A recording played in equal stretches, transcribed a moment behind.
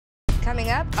coming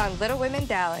up on Little Women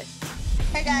Dallas.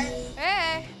 Hey guys.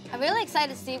 Hey. I'm really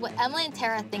excited to see what Emily and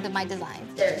Tara think of my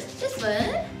designs. There's this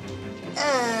one.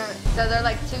 So they're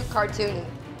like too cartoony.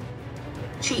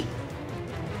 Cheap.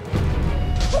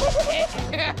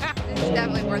 This is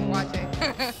definitely worth watching.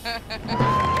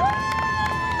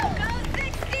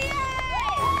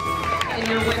 And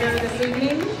your winner this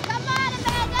evening? Come on,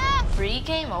 Amanda! Bree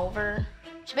came over.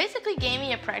 She basically gave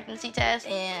me a pregnancy test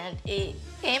and it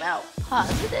came out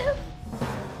positive.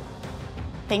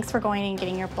 Thanks for going and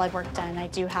getting your blood work done. I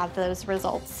do have those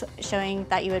results showing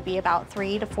that you would be about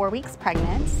 3 to 4 weeks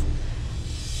pregnant.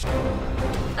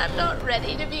 I'm not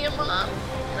ready to be a mom.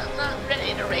 I'm not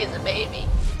ready to raise a baby.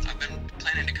 I've been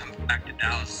planning to come back to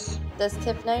Dallas. Does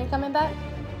Tiff know you're coming back?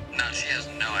 No, she has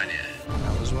no idea.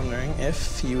 I was wondering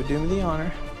if you would do me the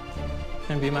honor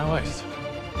and be my wife.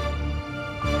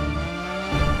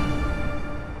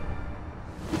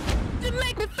 You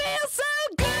make me feel so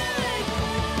good.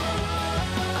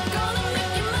 I'm gonna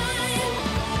make you mine.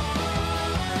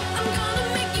 I'm gonna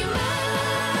make you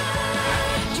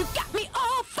mine. You got me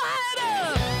all fired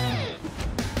up.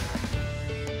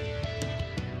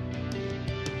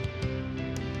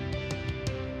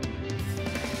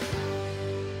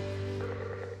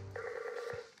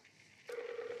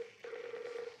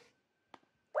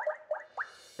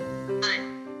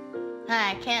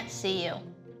 Hi, I can't see you.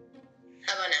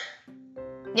 How about now?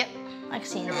 Yep, I can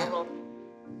see you now.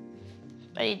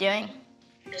 What are you doing?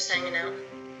 Just hanging out.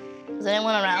 Is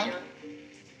anyone around?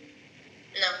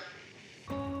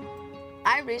 No.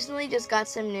 I recently just got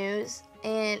some news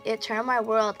and it turned my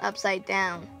world upside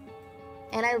down.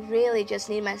 And I really just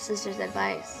need my sister's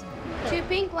advice. 2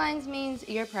 pink lines means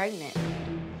you're pregnant.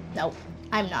 Nope,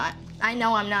 I'm not. I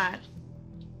know I'm not.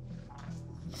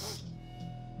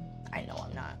 I know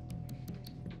I'm not.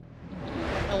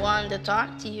 I wanted to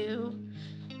talk to you.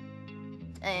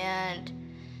 And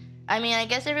I mean, I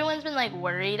guess everyone's been like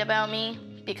worried about me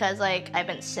because like I've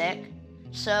been sick.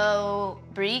 So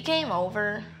Bree came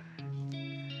over.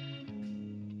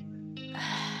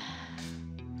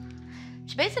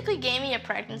 She basically gave me a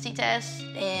pregnancy test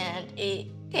and it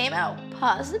came out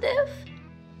positive.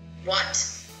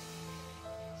 What?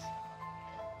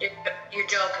 You're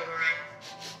joking, right?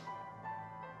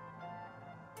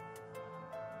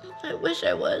 I wish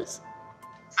I was.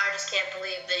 I just can't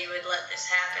believe that you would let this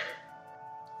happen.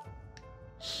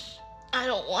 I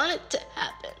don't want it to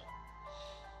happen.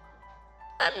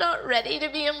 I'm not ready to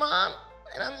be a mom,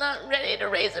 and I'm not ready to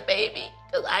raise a baby,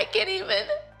 because I can't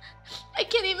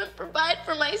even provide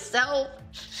for myself.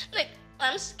 Like,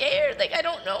 I'm scared, like, I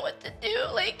don't know what to do.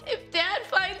 Like, if Dad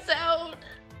finds out,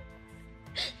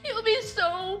 he'll be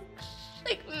so,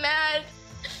 like, mad.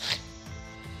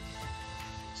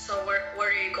 So what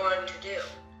are you going to do?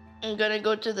 I'm gonna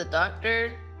go to the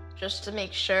doctor, just to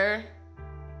make sure.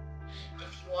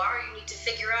 If you are, you need to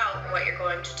figure out what you're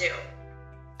going to do.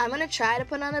 I'm gonna try to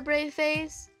put on a brave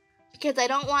face, because I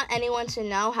don't want anyone to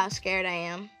know how scared I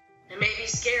am. It may be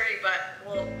scary, but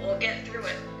we'll get through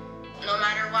it. No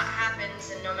matter what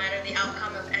happens and no matter the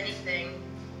outcome of anything,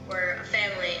 we're a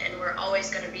family and we're always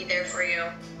going to be there for you.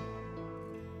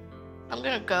 I'm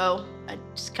gonna go. I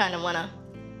just kind of wanna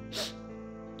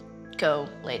go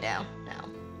lay down now.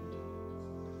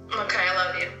 Okay, I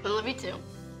love you. I love you too.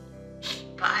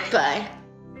 Bye. Bye.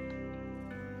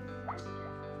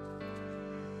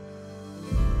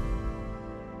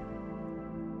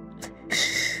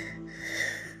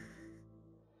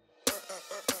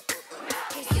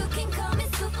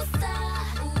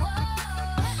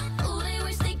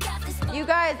 You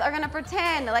guys are gonna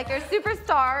pretend like you're a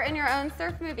superstar in your own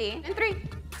surf movie. In 3,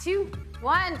 2,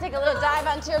 1, take a little dive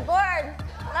onto your board.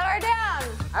 Lower down.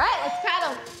 All right, let's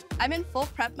paddle. I'm in full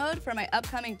prep mode for my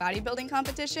upcoming bodybuilding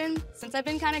competition. Since I've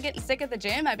been kind of getting sick at the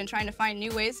gym, I've been trying to find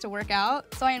new ways to work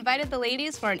out. So I invited the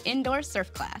ladies for an indoor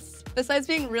surf class. Besides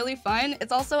being really fun,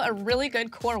 it's also a really good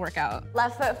core workout.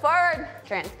 Left foot forward,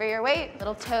 transfer your weight,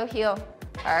 little toe heel.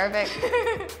 Perfect.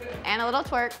 And a little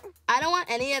twerk. I don't want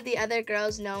any of the other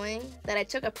girls knowing that I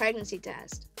took a pregnancy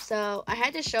test. So I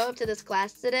had to show up to this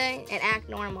class today and act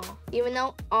normal, even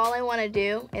though all I want to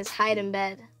do is hide in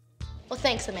bed. Well,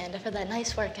 thanks, Amanda, for that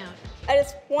nice workout. I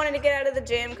just wanted to get out of the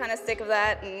gym, kind of sick of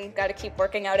that, and got to keep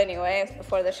working out anyway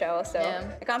before the show. So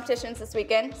the competition's this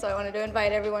weekend, so I wanted to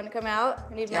invite everyone to come out.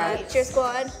 I need my cheer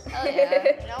squad. Oh,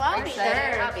 yeah. No, I'll be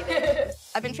there. I'll be there.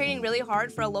 I've been training really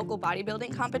hard for a local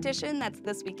bodybuilding competition that's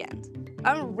this weekend.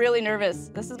 I'm really nervous.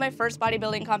 This is my first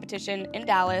bodybuilding competition in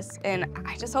Dallas, and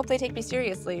I just hope they take me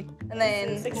seriously. And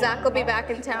then Zach will be back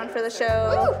in town for the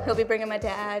show. Woo! He'll be bringing my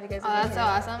dad. You guys that's so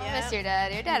awesome. I miss your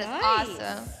dad. Your dad is awesome.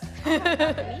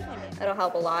 It'll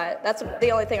help a lot. That's the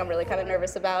only thing I'm really kind of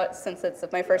nervous about, since it's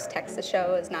my first Texas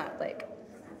show. Is not like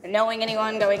knowing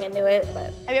anyone going into it.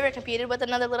 But have you ever competed with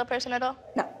another little person at all?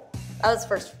 No, I was the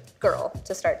first girl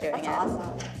to start doing it.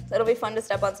 Awesome. So it'll be fun to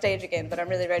step on stage again, but I'm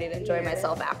really ready to enjoy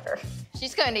myself after.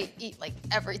 She's going to eat like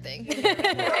everything.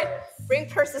 Bring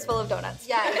purses full of donuts.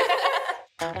 Yeah.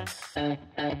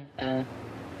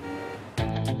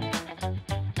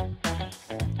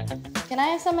 Can I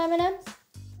have some M&Ms?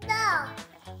 No.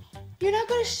 You're not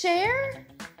going to share?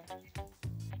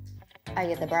 I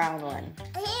get the brown one.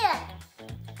 Here.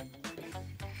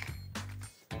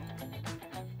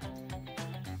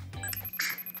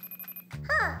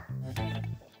 Huh.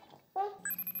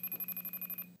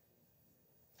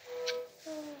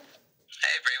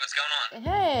 Hey, Bree, what's going on?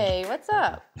 Hey, what's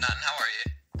up? Nothing, how are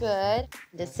you? Good.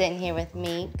 Just sitting here with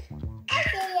Meek.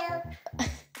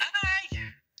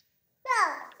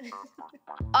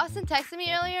 Austin texted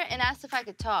me earlier and asked if I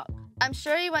could talk. I'm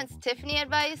sure he wants Tiffani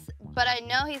advice, but I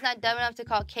know he's not dumb enough to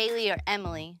call Caylea or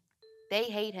Emily. They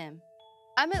hate him.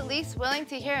 I'm at least willing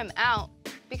to hear him out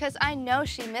because I know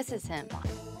she misses him.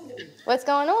 What's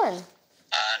going on? Nothing.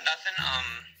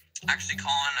 Actually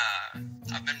calling,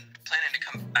 I've been planning to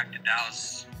come back to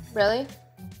Dallas. Really?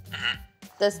 Mm-hmm.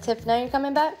 Does Tiff know you're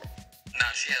coming back? No,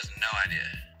 she has no idea.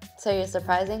 So you're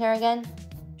surprising her again?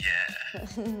 Yeah.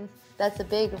 That's a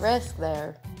big risk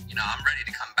there. You know, I'm ready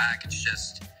to come back. It's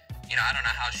just, you know, I don't know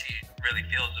how she really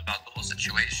feels about the whole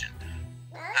situation.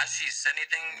 Has she said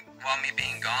anything while me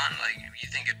being gone? Like, you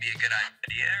think it'd be a good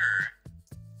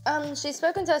idea, or? She's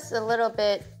spoken to us a little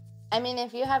bit. I mean,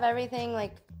 if you have everything,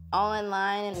 like, all in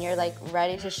line and you're, like,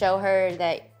 ready to show her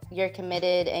that you're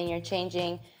committed and you're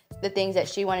changing the things that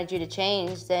she wanted you to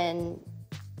change, then,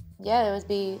 yeah, it would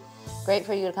be great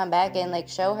for you to come back and, like,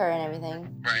 show her and everything.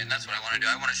 Right, and that's what I want to do.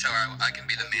 I want to show her I can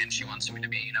be the man she wants me to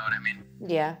be, you know what I mean?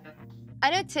 Yeah. I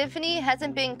know Tiffani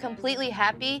hasn't been completely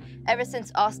happy ever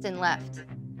since Austin left.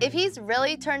 If he's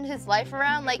really turned his life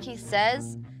around like he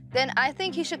says, then I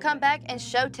think he should come back and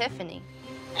show Tiffani.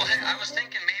 Well, hey, I was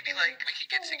thinking maybe, like, we could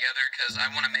get together because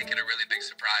I want to make it a really big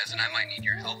surprise, and I might need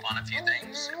your help on a few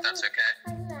things, if that's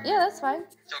okay. Yeah, that's fine.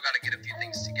 Still got to get a few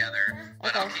things together,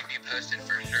 but I'll keep you posted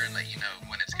for sure and let you know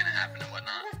when it's going to happen and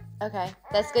whatnot. Okay,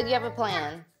 that's good you have a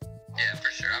plan. Yeah,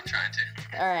 for sure. I'm trying to.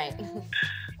 All right.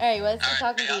 All right, well, it's good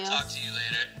talking to you. I'll talk to you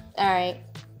later. All right.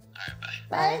 All right, bye.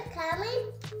 Bye. Are you coming?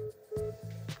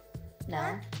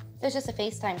 No, it was just a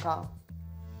FaceTime call.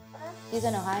 He's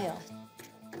in Ohio.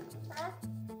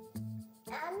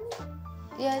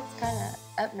 Yeah, it's kind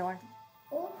of up north.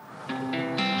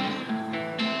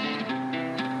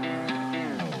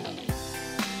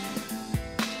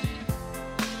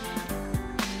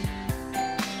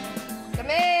 Come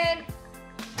in.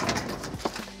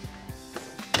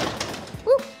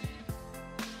 Woo.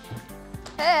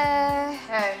 Hey.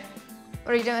 Hey,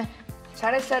 What are you doing?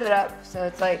 trying to set it up so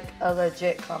it's like a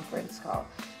legit conference call.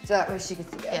 So that way she can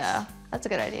see us. Yeah, that's a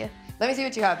good idea. Let me see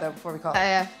what you have though before we call.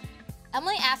 Yeah.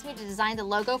 Emily asked me to design the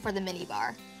logo for the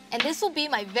minibar. And this will be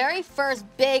my very first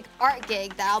big art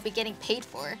gig that I'll be getting paid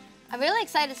for. I'm really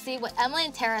excited to see what Emily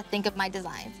and Tara think of my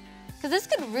designs. Because this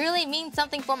could really mean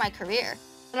something for my career.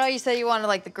 I know you said you wanted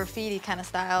like the graffiti kind of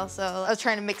style, so I was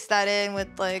trying to mix that in with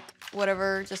like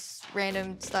whatever, just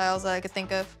random styles that I could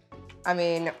think of. I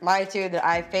mean, my two that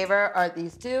I favor are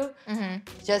these two,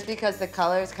 just because the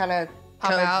colors kind of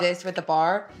Pop out. coexist with the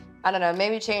bar. I don't know,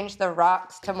 maybe change the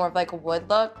rocks to more of like a wood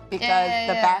look because the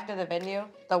Yeah. back of the venue,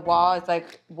 the wall is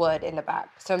like wood in the back.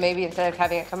 So maybe instead of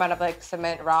having it come out of like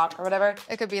cement rock or whatever,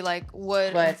 It could be like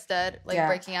wood Wood. instead, like Yeah.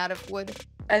 breaking out of wood.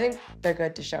 I think they're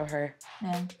good to show her.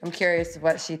 Yeah. I'm curious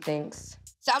what she thinks.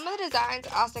 Some of the designs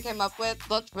Asta came up with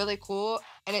looked really cool,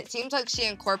 and it seems like she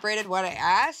incorporated what I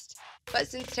asked. But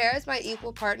since Tara's my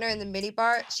equal partner in the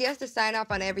minibar, she has to sign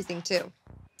off on everything too.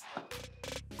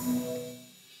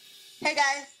 Hey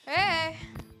guys. Hey.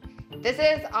 This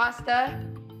is Asta.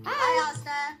 Hi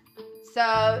Asta.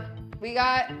 So we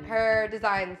got her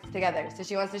designs together. So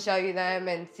she wants to show you them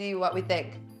and see what we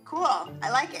think. Cool.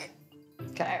 I like it.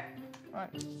 Okay.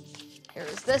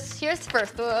 Here's the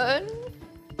first one.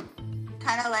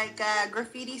 Kind of like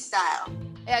graffiti style.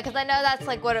 Yeah, because I know that's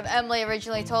like what Emily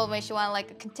originally told me. She wanted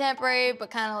like a contemporary, but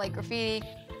kind of like graffiti.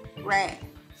 Right.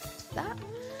 That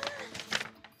one.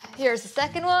 Here's the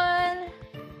second one.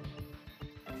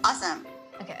 Awesome.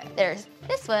 Okay, there's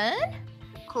this one.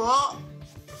 Cool.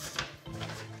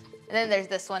 And then there's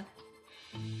this one.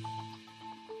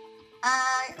 All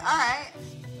right.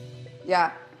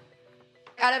 Yeah.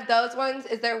 Out of those ones,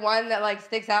 is there one that like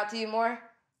sticks out to you more?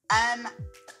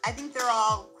 I think they're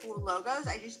all cool logos.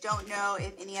 I just don't know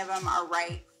if any of them are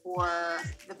right for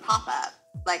the pop-up.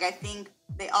 Like, I think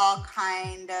they all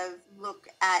kind of look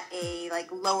at a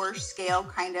like lower scale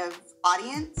kind of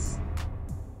audience.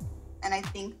 And I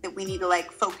think that we need to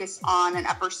like focus on an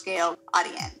upper scale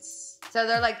audience. So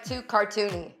they're like too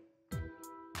cartoony.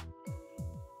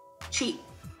 Cheap.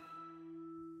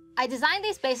 I designed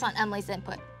these based on Emily's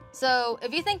input. So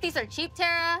if you think these are cheap,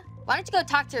 Tara, why don't you go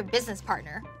talk to your business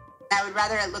partner? I would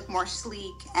rather it look more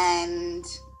sleek and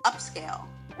upscale.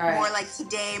 All right. More like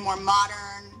today, more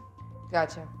modern.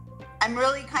 Gotcha. I'm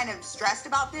really kind of stressed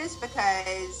about this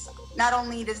because not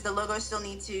only does the logo still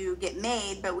need to get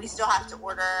made, but we still have to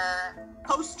order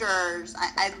posters.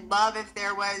 I'd love if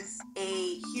there was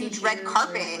a huge red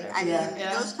carpet. I mean,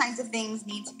 those kinds of things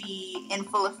need to be in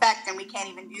full effect, and we can't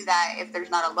even do that if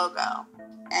there's not a logo.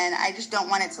 And I just don't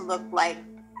want it to look like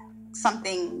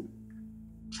something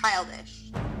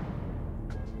childish.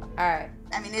 All right.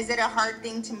 I mean, is it a hard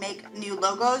thing to make new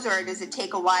logos, or does it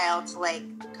take a while to like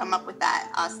come up with that,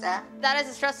 Asta? That is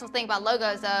a stressful thing about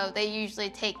logos, though. They usually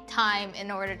take time in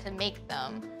order to make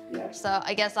them. Yeah. So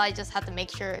I guess I just have to make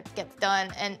sure it gets done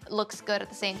and looks good at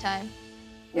the same time.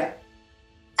 Yeah.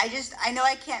 I know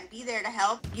I can't be there to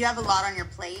help. You have a lot on your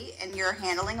plate and you're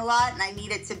handling a lot, and I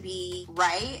need it to be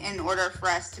right in order for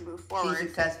us to move forward.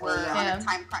 Successful, We're yeah. on a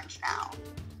time crunch now.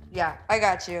 Yeah, I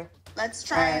got you. Let's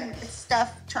try and get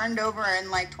stuff turned over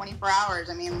in like 24 hours.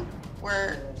 I mean,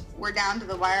 we're down to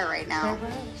the wire right now.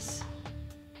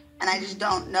 And I just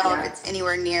don't know if it's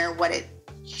anywhere near what it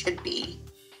should be.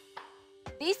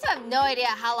 These two have no idea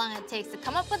how long it takes to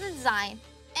come up with a design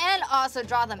and also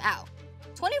draw them out.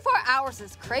 24 hours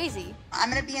is crazy. I'm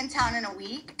gonna be in town in a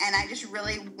week, and I just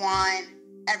really want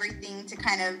everything to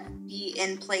kind of be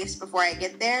in place before I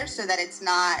get there so that it's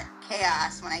not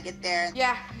chaos when I get there.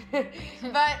 Yeah,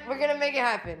 but we're gonna make it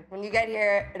happen. When you get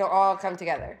here, it'll all come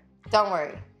together. Don't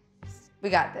worry. We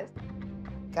got this.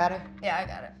 Got it? Yeah, I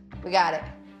got it. We got it.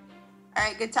 All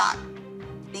right, good talk.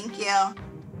 Thank you.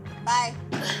 Bye.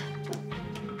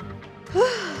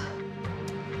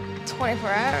 24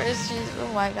 hours, jeez,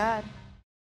 oh my God.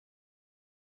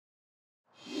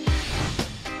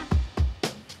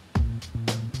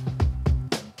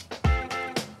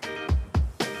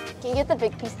 Can you get the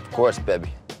big piece? Of course,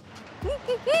 baby.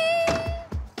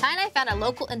 Ty and I found a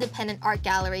local independent art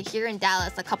gallery here in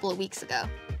Dallas a couple of weeks ago.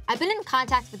 I've been in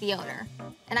contact with the owner,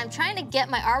 and I'm trying to get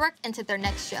my artwork into their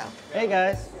next show. Hey,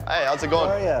 guys. Hey, how's it going?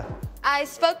 How are you? I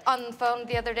spoke on the phone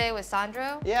the other day with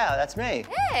Sandro. Yeah, that's me.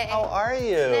 Hey. How are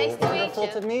you? Nice to meet Wonderful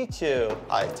you. to meet you.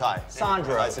 Hi, Ty.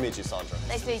 Sandro. Nice to meet you, Sandra.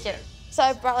 Nice to meet you. So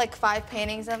I brought like 5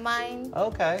 paintings of mine.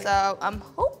 Okay. So I'm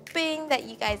hoping that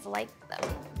you guys like them.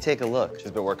 Take a look.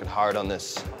 She's been working hard on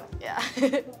this. Yeah.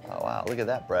 Oh, wow, look at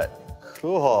that, Brett.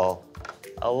 Cool.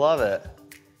 I love it.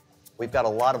 We've got a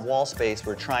lot of wall space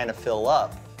we're trying to fill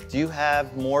up. Do you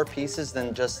have more pieces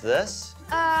than just this?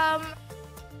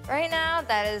 Right now,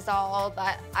 that is all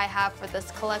that I have for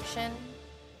this collection.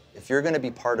 If you're gonna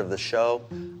be part of the show,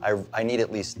 I need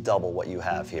at least double what you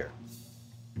have here.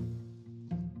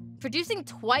 Producing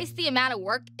twice the amount of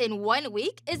work in 1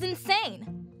 week is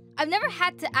insane. I've never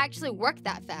had to actually work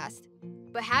that fast,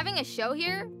 but having a show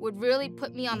here would really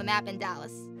put me on the map in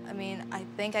Dallas. I mean, I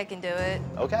think I can do it.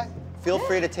 Okay. Feel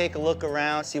free to take a look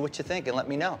around, see what you think, and let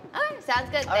me know. All right, sounds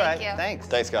good. All right, Thank you. thanks.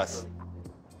 Thanks, guys.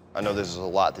 I know this is a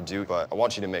lot to do, but I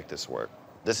want you to make this work.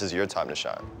 This is your time to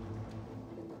shine.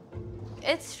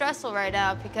 It's stressful right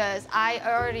now because I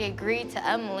already agreed to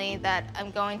Emily that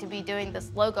I'm going to be doing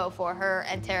this logo for her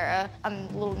and Tara. I'm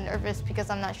a little nervous because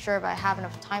I'm not sure if I have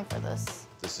enough time for this.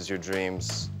 This is your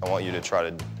dreams. I want you to try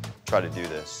to do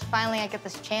this. Finally, I get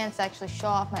this chance to actually show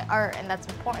off my art, and that's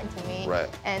important to me. Right.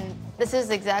 And this is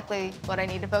exactly what I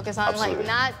need to focus on. Absolutely.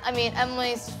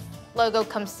 Emily's logo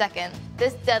comes second.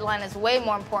 This deadline is way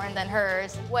more important than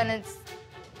hers. When it's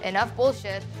enough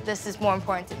bullshit, this is more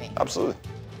important to me. Absolutely.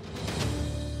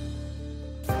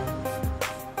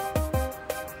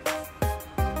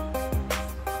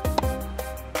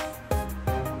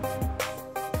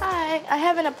 Hi, I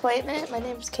have an appointment. My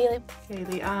name's Caylea.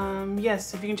 Kaylee,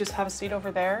 yes, if you can just have a seat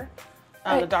over there.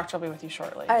 All right. The doctor will be with you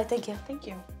shortly. All right, thank you. Thank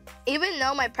you. Even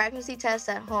though my pregnancy test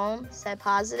at home said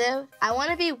positive, I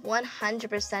want to be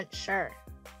 100% sure.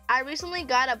 I recently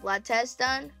got a blood test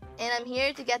done, and I'm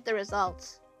here to get the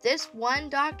results. This one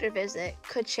doctor visit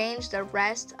could change the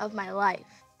rest of my life.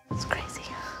 It's crazy.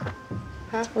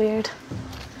 It's weird.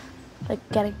 Like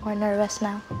getting more nervous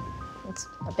now. It's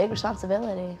a big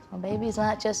responsibility. A baby's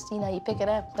not just, you pick it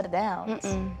up, put it down. It's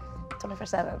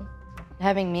 24/7.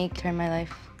 Having me turn my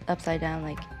life upside down,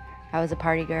 like I was a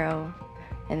party girl,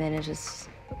 and then it's just,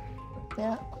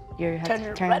 Yeah. you have Turn to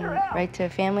it turn right around. right to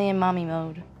family and mommy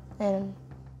mode. And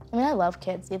I mean, I love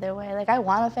kids either way. Like, I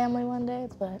want a family one day,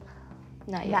 but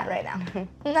not yet. Not right now.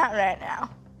 Not right now.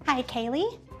 Hi,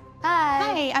 Kaylee. Hi.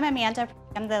 Hi, I'm Amanda.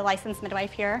 I'm the licensed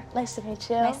midwife here. Nice to meet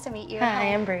you. Nice to meet you.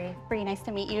 Hi, I'm Bree. Bree, nice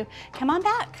to meet you. Come on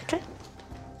back. Okay.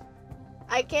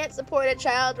 I can't support a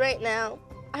child right now.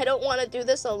 I don't want to do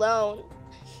this alone.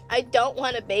 I don't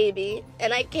want a baby,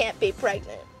 and I can't be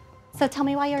pregnant. So tell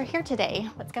me why you're here today.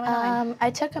 What's going on?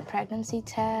 I took a pregnancy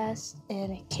test,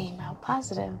 and it came out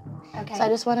positive. Okay. So I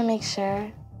just want to make sure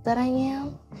that I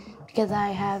am, because I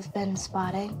have been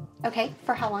spotting. Okay,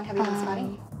 for how long have you been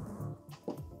spotting?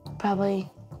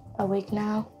 Probably a week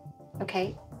now.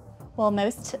 Okay. Well,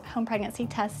 most home pregnancy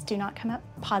tests do not come up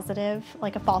positive,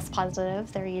 like a false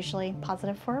positive. They're usually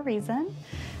positive for a reason.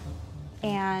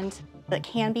 And it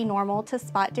can be normal to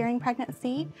spot during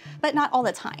pregnancy, but not all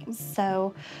the time.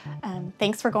 So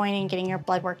thanks for going and getting your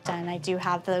blood work done. I do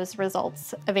have those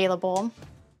results available.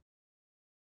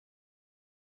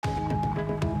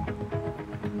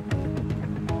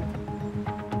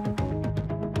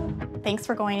 Thanks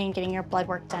for going and getting your blood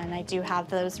work done. I do have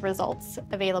those results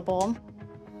available.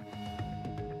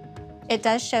 It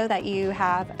does show that you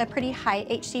have a pretty high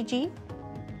HCG,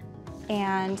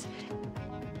 and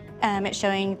it's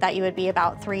showing that you would be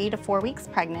about 3 to 4 weeks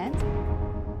pregnant.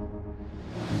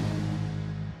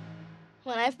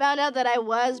 When I found out that I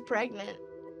was pregnant,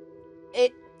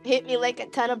 it hit me like a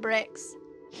ton of bricks.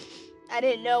 I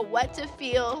didn't know what to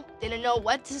feel, didn't know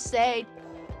what to say.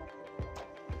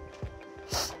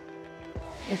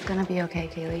 It's gonna be okay,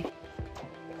 Kaylee.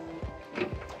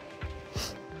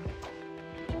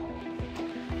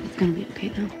 It's gonna be okay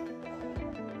though.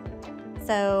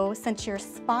 So since you're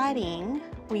spotting,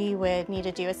 we would need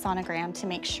to do a sonogram to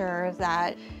make sure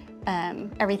that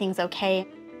everything's okay.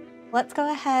 Let's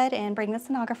go ahead and bring the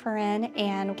sonographer in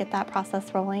and get that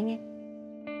process rolling.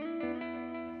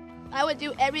 I would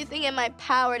do everything in my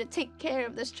power to take care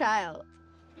of this child.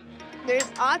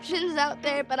 There's options out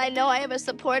there, but I know I have a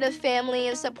supportive family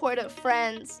and supportive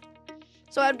friends,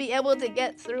 so I'd be able to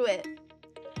get through it.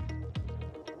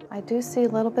 I do see a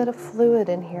little bit of fluid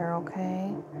in here,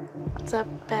 okay? Is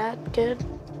that bad? Good?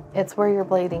 It's where your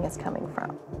bleeding is coming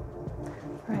from.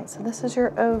 All right, so this is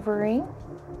your ovary.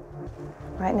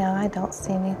 Right now, I don't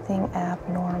see anything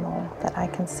abnormal that I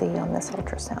can see on this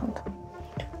ultrasound.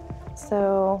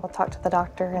 So I'll talk to the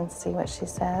doctor and see what she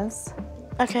says.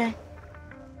 Okay.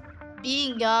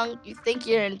 Being young, you think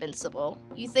you're invincible.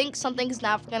 You think something's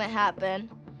not gonna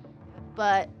happen,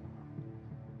 but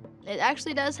it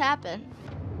actually does happen.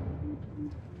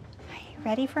 Are you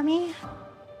ready for me?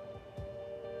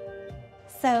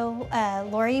 So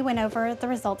Lori went over the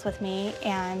results with me,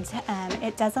 and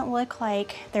it doesn't look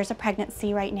like there's a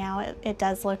pregnancy right now. It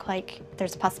does look like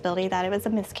there's a possibility that it was a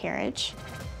miscarriage.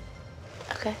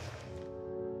 Okay.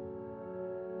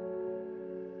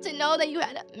 To know that you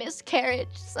had a miscarriage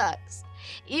sucks.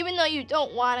 Even though you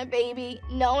don't want a baby,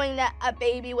 knowing that a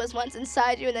baby was once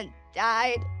inside you and then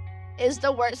died is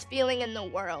the worst feeling in the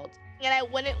world. And I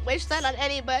wouldn't wish that on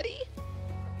anybody.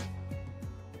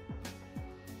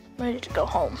 I'm ready to go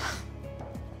home.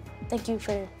 Thank you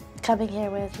for coming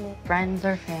here with me. Friends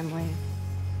or family.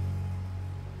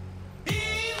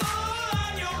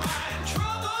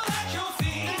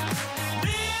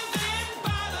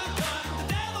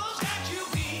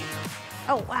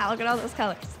 Oh, wow, look at all those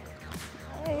colors.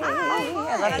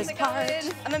 Hi, I love this part.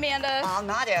 I'm Amanda. Oh,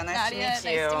 Nadia, nice to meet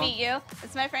you. Nice to meet you.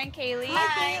 It's my friend Kaylee.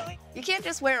 Hi. You can't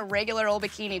just wear a regular old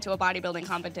bikini to a bodybuilding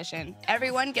competition.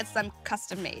 Everyone gets them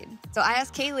custom made. So I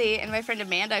asked Kaylee and my friend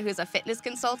Amanda, who's a fitness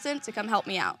consultant, to come help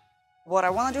me out. What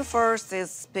I want to do first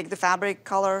is pick the fabric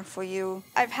color for you.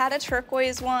 I've had a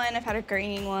turquoise one, I've had a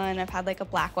green one, I've had like a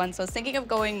black one. So I was thinking of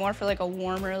going more for like a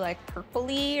warmer, like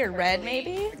purpley or red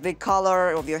maybe. The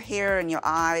color of your hair and your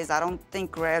eyes, I don't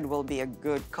think red will be a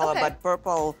good color, Okay. but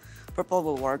purple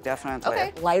will work definitely.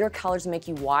 Okay. Lighter colors make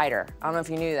you wider. I don't know if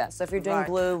you knew that. So if you're doing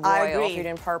blue, I royal, agree. if you're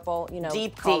doing purple, you know,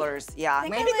 Deep colors, yeah.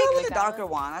 think Maybe I go like with a darker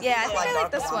one. Yeah, I think I like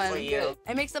darker this one. for you.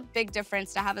 It makes a big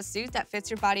difference to have a suit that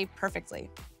fits your body perfectly,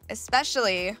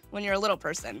 especially when you're a little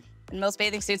person, and most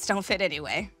bathing suits don't fit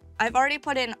anyway. I've already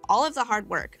put in all of the hard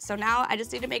work, so now I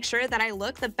just need to make sure that I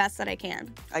look the best that I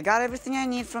can. I got everything I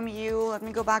need from you. Let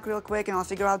me go back real quick and I'll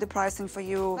figure out the pricing for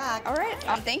you. All right,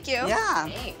 thank you. Yeah.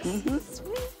 Thanks.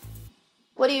 Sweet.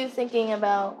 What are you thinking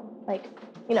about, like,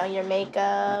 you know, your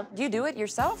makeup? Do you do it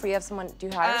yourself or you have someone, do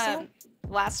you hire someone?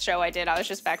 Last show I did, I was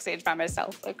just backstage by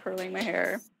myself, like curling my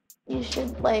hair. You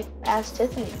should, like, ask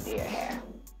Tiffani to do your hair.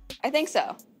 I think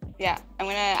so. Yeah, I'm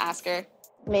gonna ask her.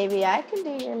 Maybe I can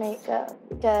do your makeup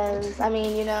because, I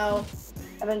mean, you know,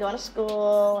 I've been going to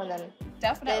school and then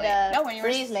Definitely. did No, when you were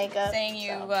Bree's makeup. saying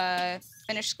you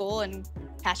finished school and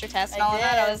passed your test and all of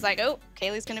that, I was like, oh,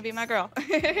 Kaylee's gonna be my girl.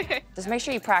 Just make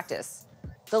sure you practice.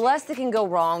 The less that can go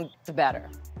wrong, the better.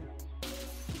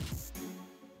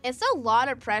 It's a lot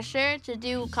of pressure to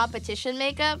do competition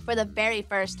makeup for the very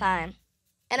first time.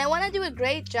 And I want to do a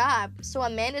great job so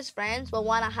Amanda's friends will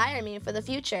want to hire me for the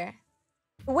future.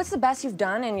 What's the best you've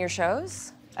done in your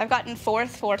shows? I've gotten 4th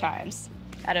 4 times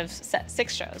out of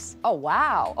 6 shows. Oh,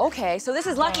 wow. Okay, so this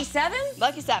is lucky 7?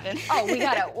 Lucky 7. Oh, we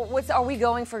got it. Are we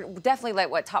going for definitely like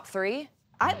what, top 3?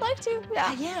 I'd like to,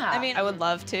 yeah. Yeah. I mean, I would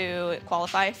love to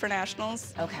qualify for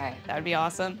nationals. Okay. That would be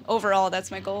awesome. Overall,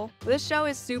 that's my goal. This show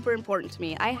is super important to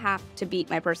me. I have to beat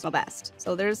my personal best.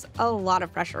 So there's a lot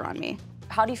of pressure on me.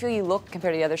 How do you feel you look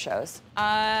compared to the other shows?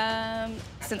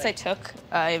 Since I took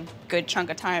a good chunk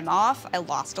of time off, I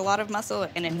lost a lot of muscle.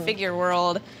 And in figure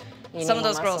world, some of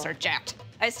those girls are jacked.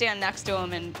 I stand next to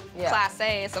them in Class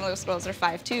A. Some of those girls are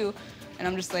 5'2", and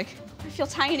I'm just like, I feel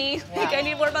tiny. Like I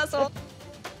need more muscle.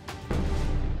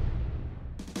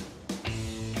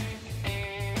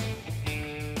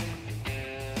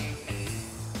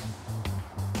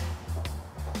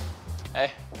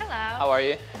 Hey. Hello. How are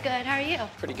you? Good, how are you?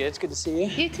 Pretty good. It's good to see you.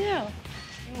 You too.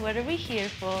 What are we here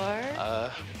for?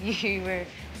 You were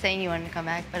saying you wanted to come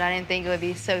back, but I didn't think it would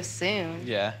be so soon.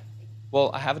 Yeah.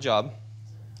 Well, I have a job.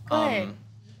 Good.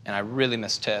 And I really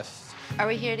miss Tiff. Are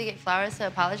we here to get flowers to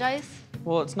apologize?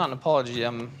 Well, it's not an apology.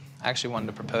 I'm actually wanting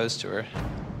to propose to her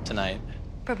tonight.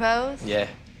 Propose? Yeah.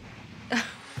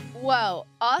 Whoa,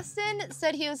 Austin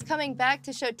said he was coming back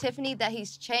to show Tiffani that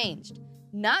he's changed,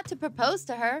 not to propose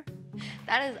to her.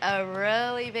 That is a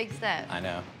really big step. I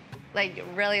know. Like,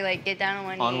 really, like, get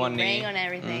down on one knee, ring on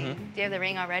everything. Do you have the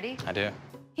ring already? I do.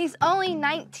 He's only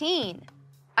 19.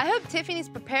 I hope Tiffany's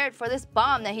prepared for this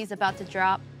bomb that he's about to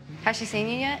drop. Has she seen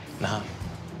you yet? No.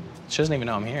 She doesn't even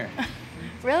know I'm here.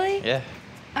 Really? Yeah.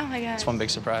 Oh my gosh. It's one big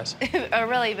surprise. A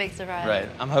really big surprise. Right.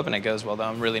 I'm hoping it goes well, though.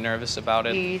 I'm really nervous about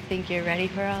it. Do you think you're ready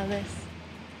for all this?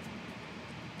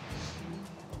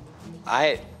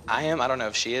 I am. I don't know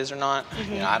if she is or not.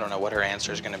 You know, I don't know what her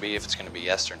answer is going to be, if it's going to be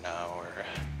yes or no, or...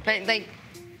 But, like,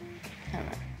 I don't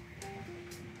know.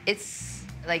 It's,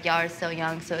 like, y'all are still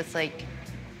young, so it's, like,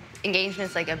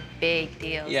 engagement's, like, a big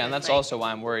deal. Yeah, so and that's like, also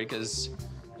why I'm worried, because,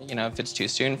 you know, if it's too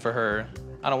soon for her,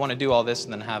 I don't want to do all this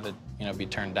and then have it, you know, be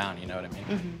turned down, you know what I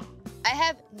mean? I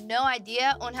have no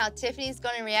idea on how Tiffany's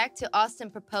going to react to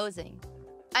Austin proposing.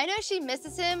 I know she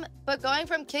misses him, but going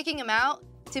from kicking him out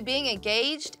to being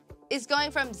engaged is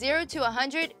going from 0 to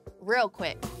 100 real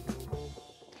quick.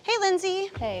 Hey,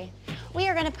 Lindsay. Hey. We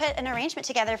are going to put an arrangement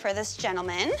together for this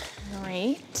gentleman.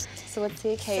 Great. So what's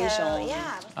the occasion? So,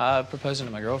 yeah. Proposing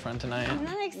to my girlfriend tonight. Isn't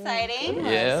that exciting?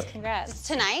 Yeah. Congrats.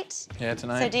 Tonight? Yeah,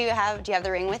 tonight. So do you have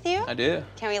the ring with you? I do.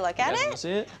 Can we look at You guys it? wanna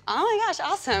see it? Oh my gosh,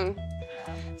 awesome.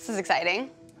 This is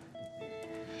exciting.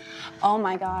 Oh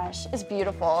my gosh, it's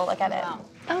beautiful. Look at it.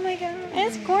 Oh my God.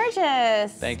 It's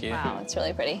gorgeous. Thank you. Wow, it's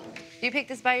really pretty. You picked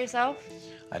this by yourself?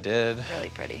 I did. Really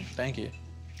pretty. Thank you.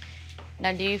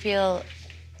 Now, do you feel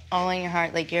all in your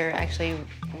heart like you're actually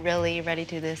really ready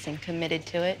to this and committed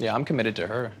to it? Yeah, I'm committed to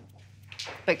her.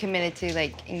 But committed to,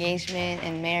 like, engagement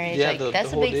and marriage? Yeah, like, the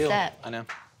that's whole a big deal. step. I know.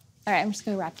 All right, I'm just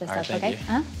going to wrap this All right, up, thank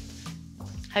okay? you.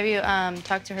 Have you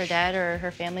talked to her dad or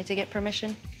her family to get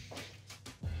permission?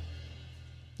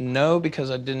 No,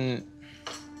 because I didn't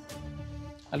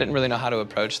really know how to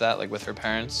approach that, like with her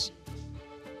parents.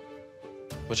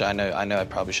 Which I know I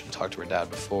probably should have talked to her dad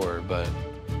before, but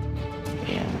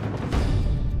yeah.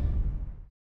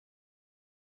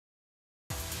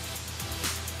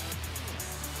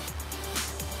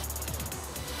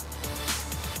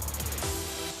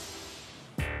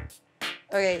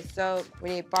 Okay, so we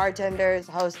need bartenders,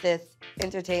 hostess,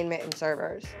 entertainment, and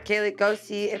servers. Kaylee, go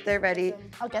see if they're ready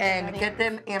and get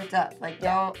them amped up. Like,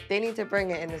 they need to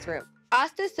bring it in this room.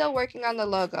 Asta's still working on the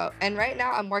logo, and right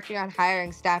now I'm working on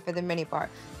hiring staff for the mini bar.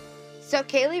 So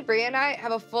Kaylee, Bree, and I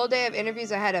have a full day of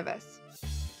interviews ahead of us.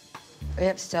 We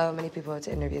have so many people to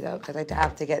interview, though, because I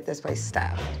have to get this place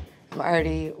staffed. I'm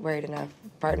already worried enough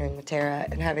partnering with Tara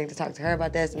and having to talk to her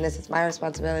about this, and this is my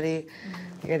responsibility.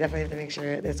 I definitely have to make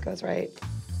sure this goes right.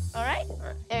 All right,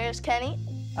 there's Kenny.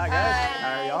 Hi, guys.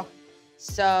 How are y'all?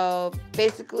 So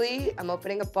basically, I'm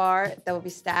opening a bar that will be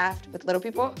staffed with little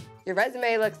people. Your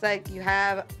resume looks like you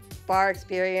have bar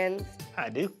experience. I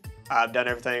do. I've done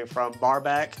everything from bar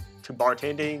back to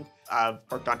bartending. I've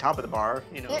worked on top of the bar,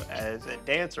 you know, as a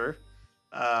dancer.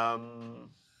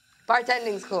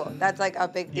 Bartending's cool. That's like a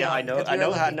big deal. Yeah, I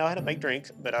know how to make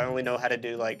drinks, but I only know how to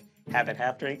do like half and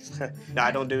half drinks. No,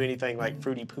 I don't do anything like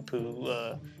fruity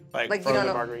poo-poo, like you don't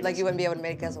know, margaritas. like you wouldn't be able to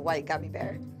make us a white gummy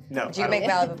bear. No. But you can make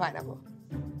Malibu pineapple.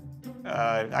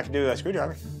 I can do a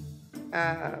screwdriver.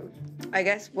 I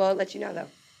guess we'll let you know, though.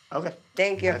 Okay.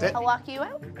 Thank you. That's it. I'll walk you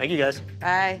out. Thank you, guys.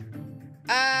 Bye.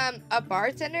 A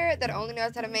bartender that only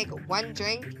knows how to make one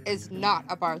drink is not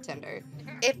a bartender.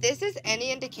 If this is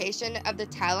any indication of the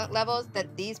talent levels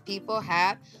that these people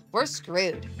have, we're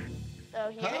screwed. So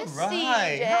here's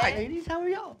Right. CJ. Hi, ladies. How are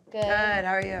y'all? Good.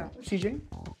 How are you? CJ.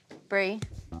 Bree.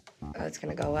 Oh, it's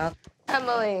gonna go well.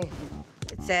 Emily.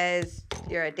 It says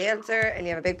you're a dancer and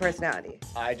you have a big personality.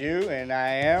 I do, and I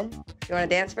am. You wanna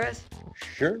dance for us?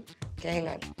 Sure. Okay, hang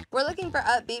on. We're looking for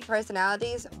upbeat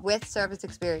personalities with service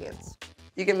experience.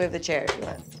 You can move the chair if you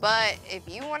want. But if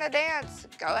you want to dance,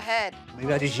 go ahead.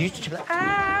 Maybe I just used to be like,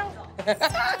 ow.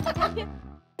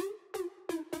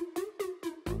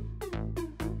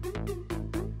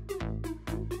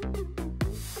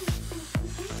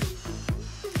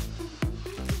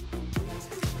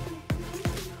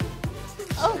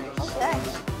 Oh, okay.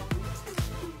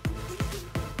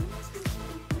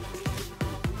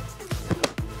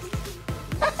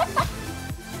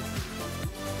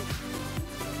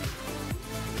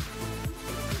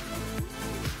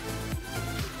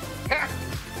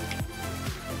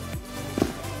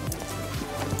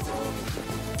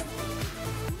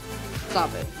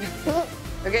 Stop it.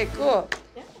 Okay, cool.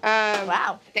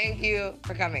 Wow. Thank you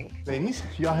for coming. Ladies,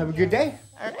 y'all have a good day.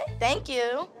 All right, thank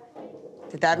you.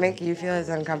 Did that make you feel as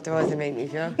uncomfortable as it made me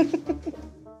feel?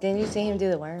 Didn't you see him do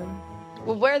the worm?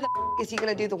 Well, where the is he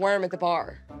gonna do the worm at the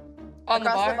bar? On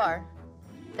Across the bar?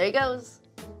 There he goes.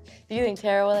 Do you think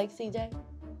Tara will like CJ?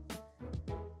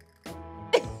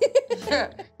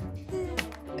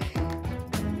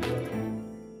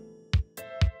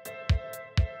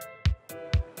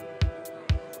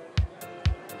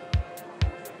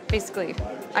 Basically,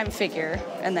 I'm figure,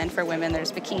 and then for women, there's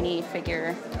bikini,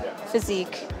 figure,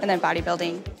 physique, and then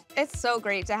bodybuilding. It's so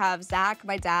great to have Zach,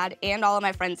 my dad, and all of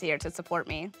my friends here to support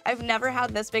me. I've never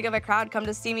had this big of a crowd come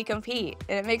to see me compete,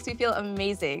 and it makes me feel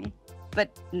amazing. But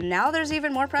now there's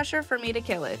even more pressure for me to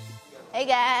kill it. Hey,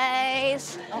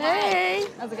 guys. Hey.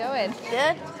 How's it going?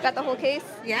 Good? Got the whole case?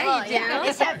 Yeah, you do. Yeah.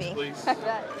 It's heavy. Please. How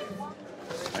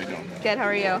you doing? Good, how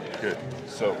are you? Good.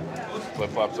 So,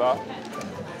 flip-flops off?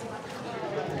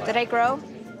 Did I grow?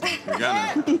 You're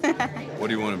gonna. What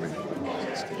do you want to be?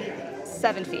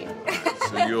 7 feet.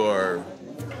 So you are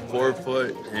 4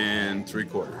 foot and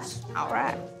 3/4. All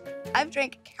right. I've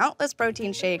drank countless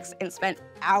protein shakes and spent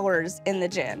hours in the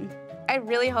gym. I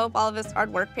really hope all of this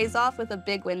hard work pays off with a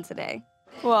big win today.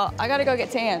 Well, I gotta go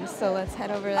get tan, so let's head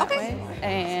over that way.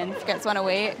 And if you guys wanna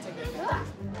wait.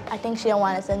 I think she don't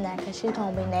want us in there because she's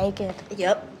gonna be naked.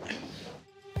 Yep.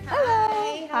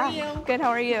 Hi, how are you? Good, how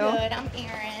are you? Good, I'm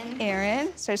Erin.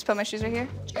 Erin. So I just put my shoes right here.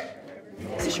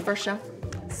 Is this your first show?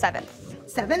 7th.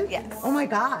 7? Yes. Oh my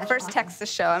gosh. First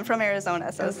Texas show. I'm from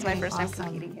Arizona, so this is my first time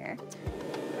competing here.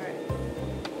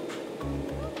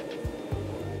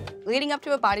 Leading up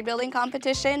to a bodybuilding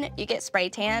competition, you get spray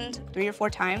tanned 3 or 4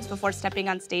 times before stepping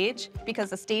on stage because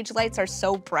the stage lights are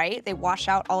so bright, they wash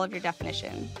out all of your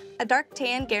definition. A dark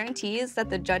tan guarantees that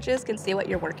the judges can see what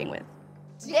you're working with.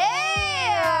 Damn!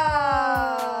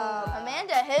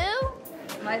 Amanda who?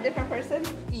 Am I a different person?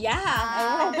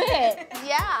 Yeah, a little bit.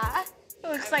 Yeah.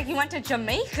 Looks like you went to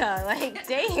Jamaica. Like,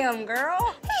 damn, girl.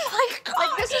 Oh my God.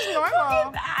 Like, this is normal. Look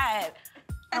at that.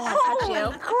 I want to touch you.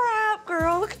 Holy crap,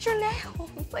 girl. Look at your nails.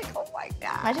 Like, oh my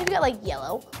God. Imagine if you got like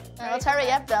yellow. All right, let's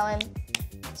hurry up though and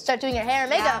start doing your hair and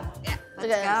makeup. Yeah.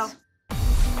 Let's go.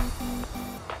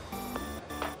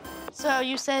 So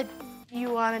you said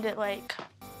you wanted it like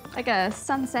a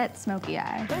sunset smoky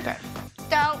eye. Okay.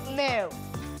 Don't move.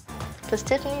 Because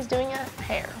Tiffany's doing your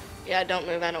hair. Yeah, don't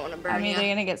move. I don't want to burn I'm you. either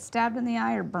gonna get stabbed in the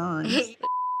eye or burned.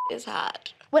 It's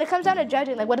hot. When it comes down to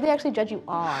judging, like what do they actually judge you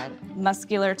on?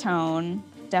 Muscular tone,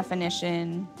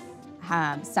 definition,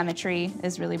 symmetry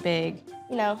is really big.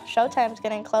 You know, showtime's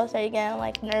getting close. Are you getting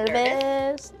like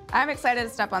nervous? I'm excited to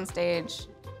step on stage.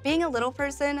 Being a little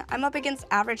person, I'm up against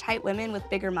average height women with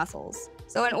bigger muscles.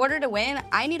 So in order to win,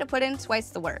 I need to put in twice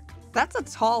the work. That's a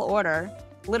tall order,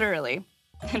 literally,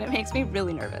 and it makes me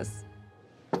really nervous.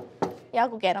 Yeah, I'll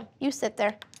go get him. You sit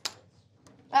there.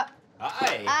 Oh.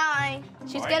 Hi. Hi.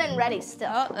 She's getting ready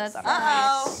still. Oh, that's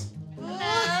Uh-oh.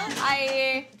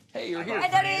 Hi. Hey, you're here. Hi,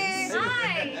 Daddy.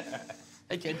 Hi.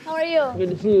 Hey, kid. How are you?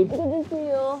 Good to see you. Good to see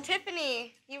you.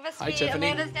 Tiffany, you must Hi, be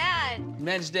Tiffany. Amanda's dad.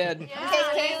 Man's dad. Yeah.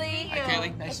 Kaylee. Hi,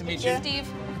 Kaylee. Nice to meet you. Steve,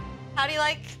 how do you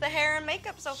like the hair and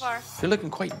makeup so far? You're looking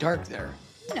quite dark there.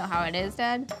 You know how it is,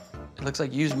 Dad. It looks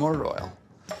like used motor oil.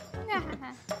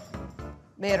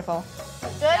 Beautiful.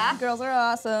 Good? Yeah? Girls are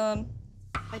awesome.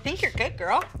 I think you're good,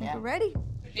 girl. Yeah. We're ready.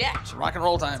 Yeah. It's rock and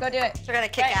roll time. Let's go do it. We're gonna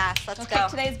kick ass. Let's go. Kick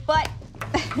today's butt.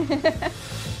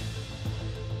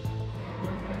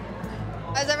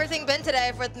 How's everything been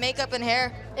today with makeup and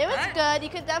hair? It was good. You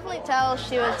could definitely tell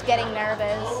she was getting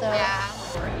nervous. So. Yeah.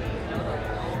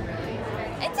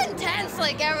 It's intense,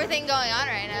 like everything going on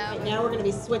right now. Right now we're going to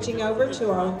be switching over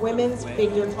to our women's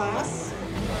figure class.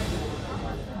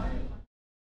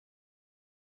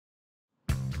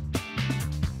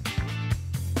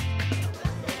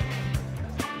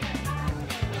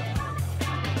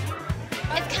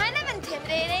 It's kind of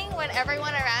intimidating when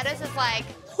everyone around us is like,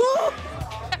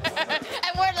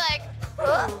 and we're like,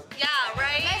 Yeah,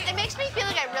 right? It makes me feel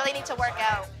like I really need to work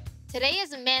out. Today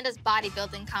is Amanda's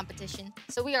bodybuilding competition,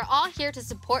 so we are all here to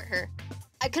support her.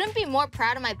 I couldn't be more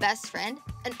proud of my best friend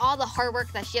and all the hard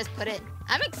work that she has put in.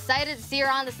 I'm excited to see her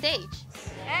on the stage.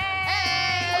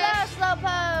 hey! Hello,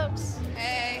 slowpokes.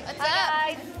 Hey. What's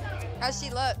Hi, up? guys. How's she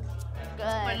look? Good.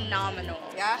 Phenomenal.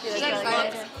 Yeah? She looks She's really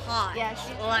excited. good. Hot. Yeah,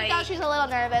 she Like- thought she's a little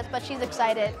nervous, but she's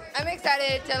excited. I'm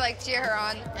excited to like cheer her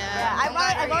on. Yeah,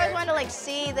 I've always wanted to like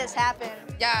see this happen.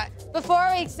 Yeah. Before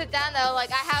we sit down though,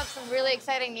 like I have some really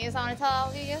exciting news I want to tell all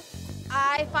of you.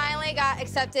 I finally got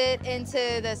accepted into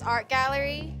this art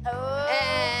gallery. Oh.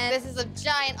 And this is a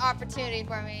giant opportunity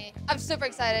for me. I'm super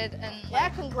excited and Yeah,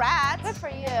 congrats. Good for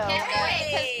you. can't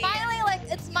wait because finally like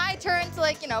it's my turn to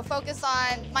like, you know, focus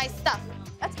on my stuff.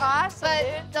 That's awesome, But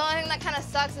dude. the only thing that kind of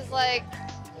sucks is like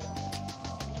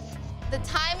the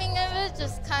timing of it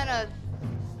just kind of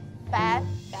Bad.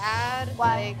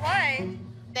 Why? Why?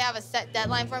 They have a set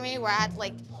deadline for me where I had to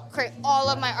like create all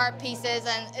of my art pieces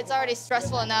and it's already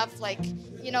stressful enough, like,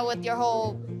 you know, with your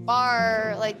whole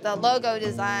bar, like the logo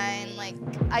design, like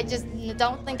I just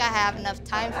don't think I have enough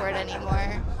time for it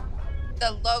anymore.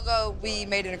 The logo we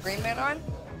made an agreement on?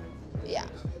 Yeah.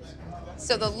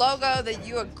 So the logo that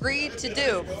you agreed to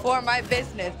do for my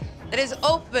business that is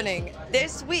opening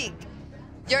this week,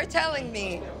 you're telling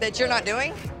me that you're not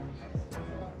doing?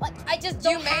 Like I just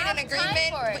don't You made have an time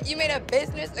agreement, for it. but you made a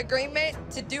business agreement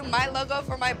to do my logo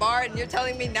for my bar and you're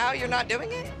telling me now you're not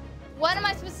doing it? What am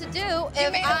I supposed to do You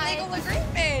if made a legal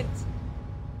agreement.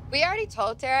 We already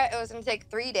told Tara it was gonna take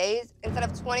 3 days instead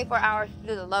of 24 hours to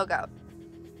do the logo.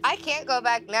 I can't go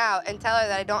back now and tell her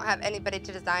that I don't have anybody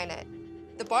to design it.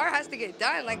 The bar has to get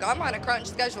done. Like, I'm on a crunch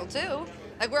schedule too.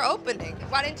 Like, we're opening.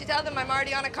 Why didn't you tell them I'm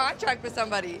already on a contract with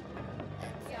somebody?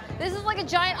 This is like a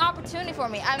giant opportunity for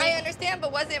me. I mean, I understand,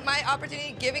 but wasn't my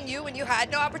opportunity giving you when you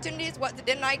had no opportunities? What,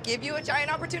 didn't I give you a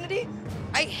giant opportunity?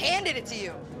 I handed it to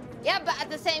you. yeah, but at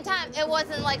the same time, it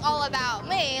wasn't like all about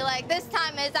me. Like this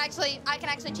time is actually, I can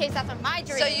actually chase after my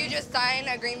dreams. So you just sign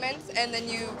agreements and then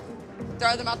you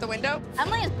throw them out the window?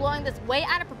 Emily is blowing this way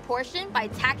out of proportion by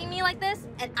attacking me like this,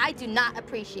 and I do not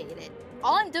appreciate it.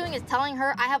 All I'm doing is telling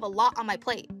her I have a lot on my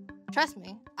plate. Trust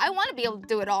me, I want to be able to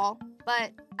do it all.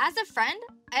 But as a friend,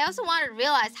 I also wanted to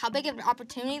realize how big of an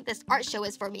opportunity this art show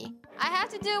is for me. I have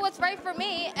to do what's right for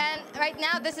me, and right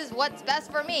now this is what's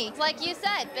best for me. Like you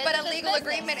said, But a business is legal business.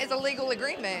 agreement is a legal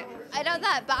agreement. I know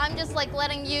that, but I'm just like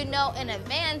letting you know in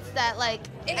advance that like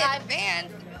In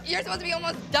advance? You're supposed to be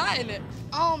almost done.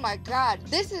 Oh my God,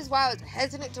 this is why I was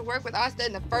hesitant to work with Asta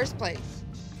in the first place.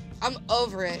 I'm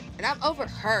over it, and I'm over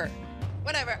her.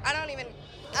 Whatever, I don't even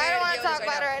I don't want to talk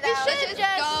about it right now. We should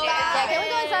just stop. Yeah. Can we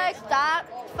go inside? Stop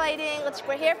fighting.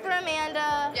 We're here for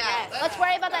Amanda. Yeah. Let's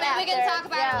worry about that Maybe we after. can talk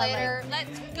about it later.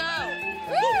 Let's go.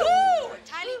 Woo!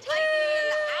 Tiny in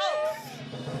the house.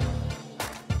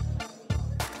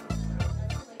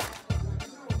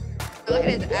 Look at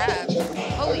his abs.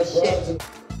 Holy shit.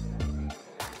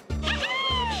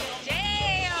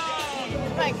 Damn.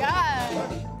 Oh my God.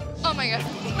 Oh my God.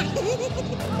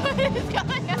 What is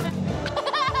going on?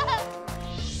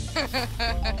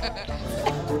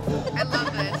 I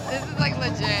love this. This is like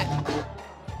legit.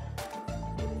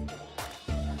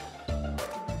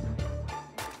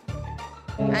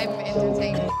 I'm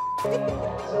entertained.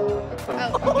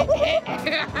 Oh,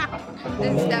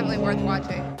 this is definitely worth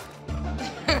watching.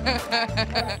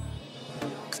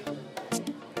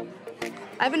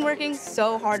 I've been working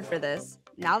so hard for this.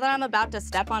 Now that I'm about to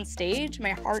step on stage,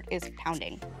 my heart is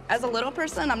pounding. As a little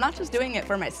person, I'm not just doing it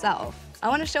for myself. I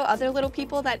want to show other little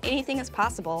people that anything is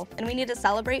possible, and we need to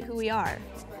celebrate who we are.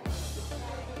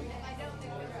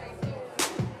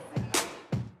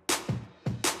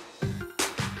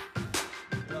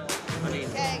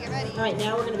 Okay, get ready. All right,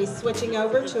 now we're going to be switching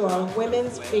over to our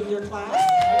women's figure class.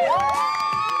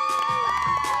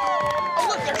 Oh,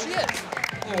 look, there she is.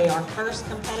 Okay, our first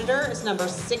competitor is number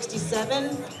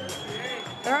 67.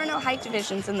 There are no height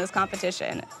divisions in this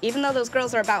competition. Even though those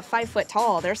girls are about 5 foot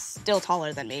tall, they're still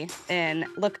taller than me and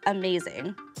look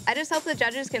amazing. I just hope the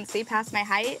judges can see past my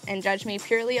height and judge me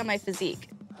purely on my physique.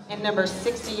 And number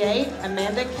 68,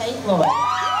 Amanda Kate Lloyd.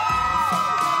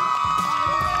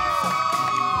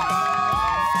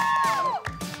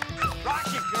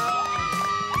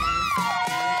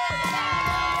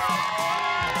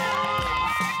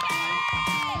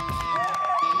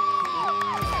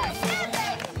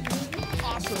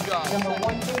 Number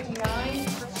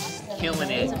 159.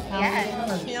 Killing it.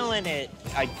 Yeah. Killing it.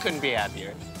 I couldn't be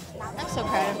happier. I'm so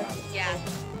proud of her. Yeah.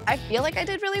 I feel like I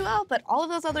did really well, but all of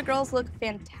those other girls look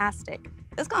fantastic.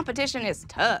 This competition is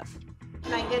tough.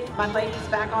 Can I get my ladies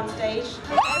back on stage?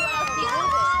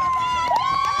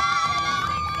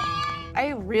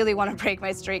 I really want to break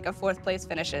my streak of 4th place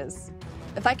finishes.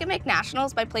 If I could make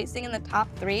nationals by placing in the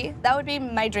top 3, that would be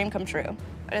my dream come true.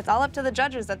 But it's all up to the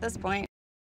judges at this point.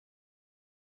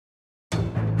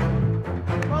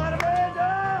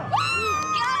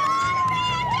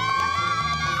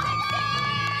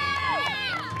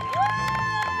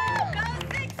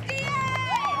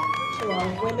 To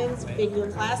our women's figure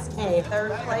class A,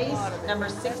 3rd place, number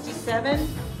 67.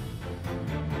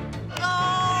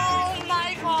 Oh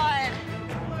my God!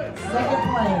 2nd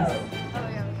place.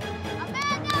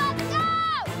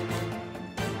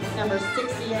 Number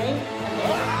 68.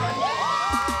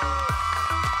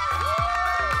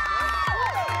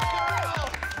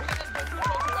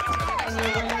 And your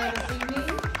winner this evening?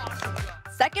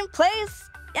 2nd place!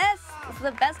 Yes! This is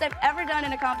the best I've ever done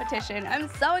in a competition. I'm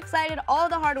so excited. All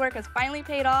the hard work has finally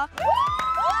paid off.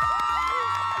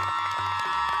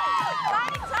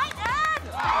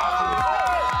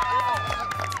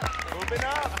 Moving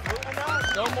up, moving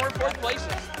up. No more 4th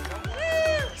places.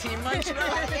 Team Munch.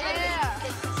 Yeah.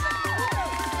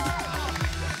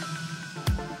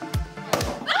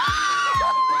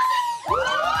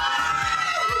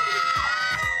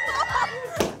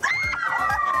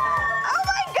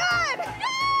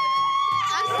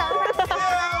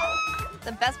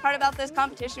 The best part about this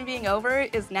competition being over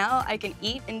is now I can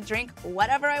eat and drink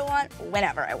whatever I want,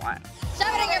 whenever I want.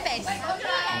 Shove it in your face.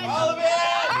 All of it!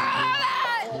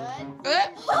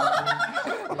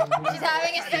 She's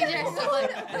having a seizure.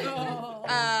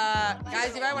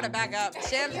 Guys, you might want to back up.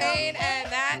 Champagne and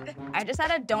that. I just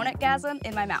had a donut-gasm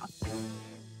in my mouth.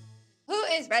 Who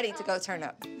is ready to go turn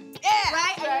up? Yeah.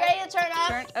 Right? Are you ready to turn up?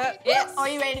 Turn up, yes. Or are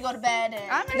you ready to go to bed?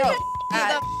 And... I'm ready No.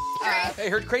 Hey,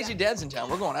 heard Crazy Dad's in town.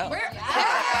 We're going out. Dad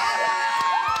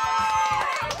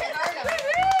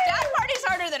parties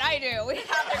harder than I do.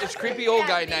 It's creepy old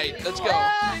guy night. Let's go.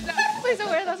 Please don't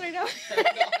wear those right now.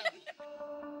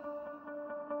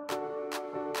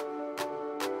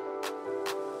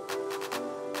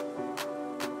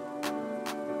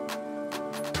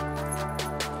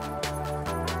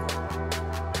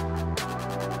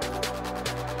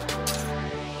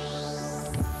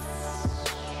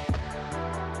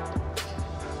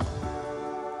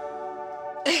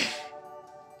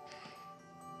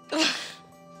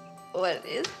 What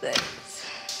is this?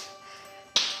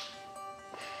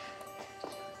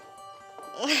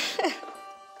 Oh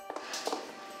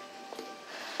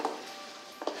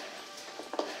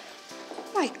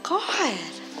my God.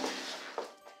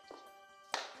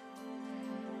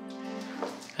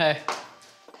 Hey.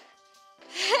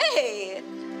 Hey.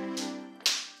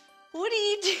 What are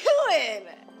you doing?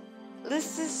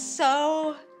 This is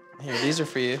so... Here, these are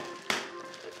for you.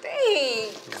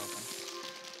 Thanks.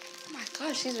 Oh my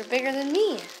gosh, these are bigger than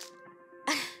me.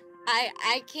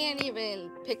 I can't even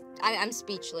pick. I'm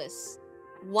speechless.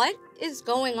 What is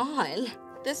going on?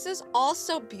 This is all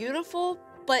so beautiful,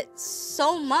 but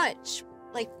so much.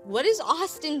 Like, what is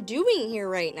Austin doing here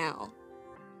right now?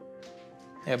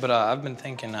 Yeah, but I've been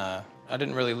thinking I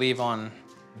didn't really leave on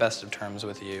best of terms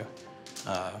with you.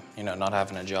 You know, not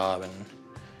having a job and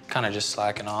kind of just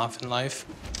slacking off in life.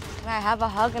 Can I have a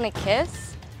hug and a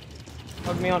kiss?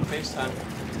 Hug me on FaceTime.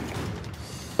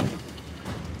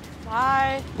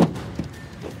 Bye.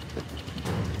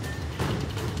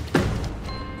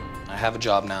 I have a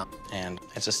job now, and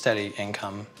it's a steady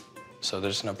income, so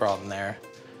there's no problem there.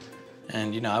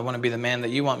 And, you know, I want to be the man that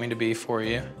you want me to be for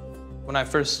you. When I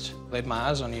first laid my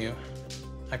eyes on you,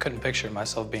 I couldn't picture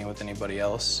myself being with anybody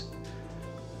else.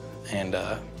 And,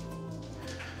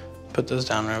 put those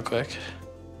down real quick.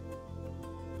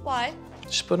 Why?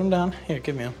 Just put them down. Here,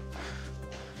 give me them.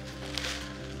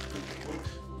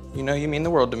 You know you mean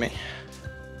the world to me,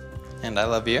 and I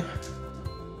love you.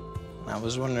 I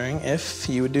was wondering if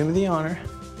you would do me the honor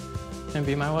and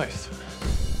be my wife.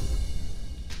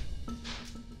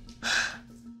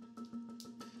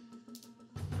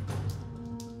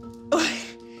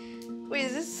 Wait,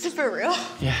 is this for real?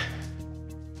 Yeah.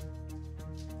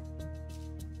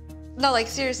 No, like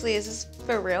seriously, is this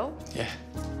for real? Yeah.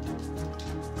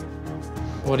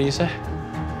 What do you say?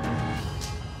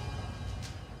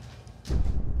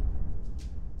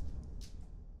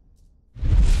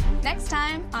 Next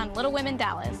time on Little Women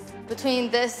Dallas. Between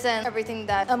this and everything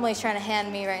that Emily's trying to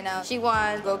hand me right now, she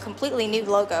wanted a completely new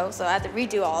logo, so I had to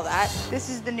redo all that. This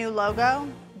is the new logo.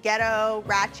 Ghetto,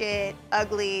 ratchet,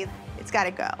 ugly, it's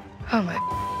gotta go. Oh my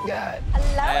God.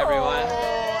 Hi, everyone.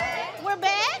 We're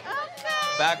back?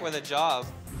 Back with a job.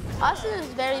 Austin is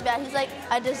very bad. He's like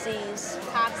a disease.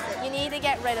 Toxic. You need to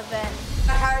get rid of it.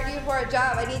 I hired you for a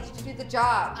job. I need you to do the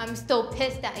job. I'm still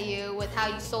pissed at you with how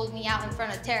you sold me out in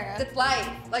front of Tara. It's life.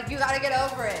 Like, you gotta get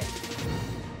over it.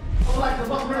 I'd like to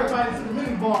welcome everybody to the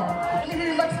mini bar. Let me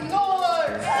hear you make some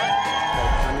noise!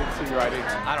 I need to see your ID.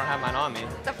 I don't have mine on me.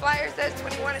 The flyer says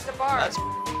 21 at the bar. That's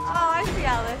Oh, I see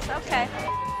Alice. Okay.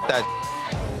 that